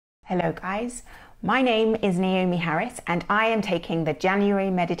Hello guys, my name is Naomie Harris and I am taking the January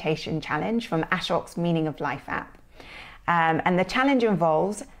Meditation Challenge from Ashok's Meaning of Life app. And the challenge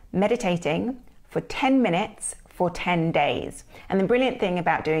involves meditating for 10 minutes for 10 days. And the brilliant thing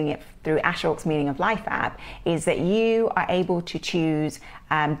about doing it through Ashok's Meaning of Life app is that you are able to choose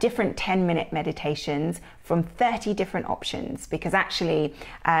different 10-minute meditations from 30 different options, because actually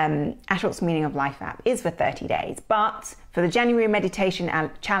Ashok's Meaning of Life app is for 30 days. But for the January Meditation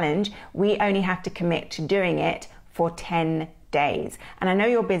Challenge, we only have to commit to doing it for 10 days. And I know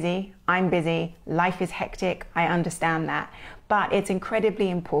you're busy, I'm busy, life is hectic, I understand that. But it's incredibly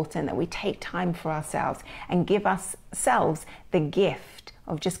important that we take time for ourselves and give ourselves the gift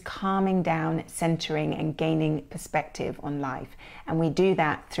of just calming down, centering, and gaining perspective on life. And we do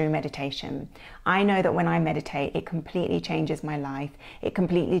that through meditation. I know that when I meditate, it completely changes my life. It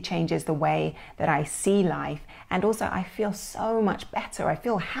completely changes the way that I see life. And also I feel so much better. I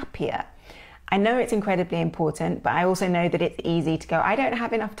feel happier. I know it's incredibly important, but I also know that it's easy to go, I don't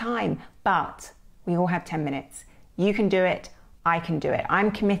have enough time, but we all have 10 minutes. You can do it. I can do it. I'm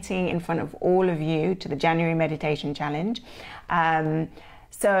committing in front of all of you to the January Meditation Challenge.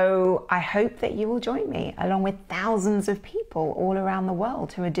 So I hope that you will join me along with thousands of people all around the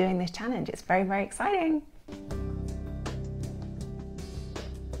world who are doing this challenge. It's very, very exciting.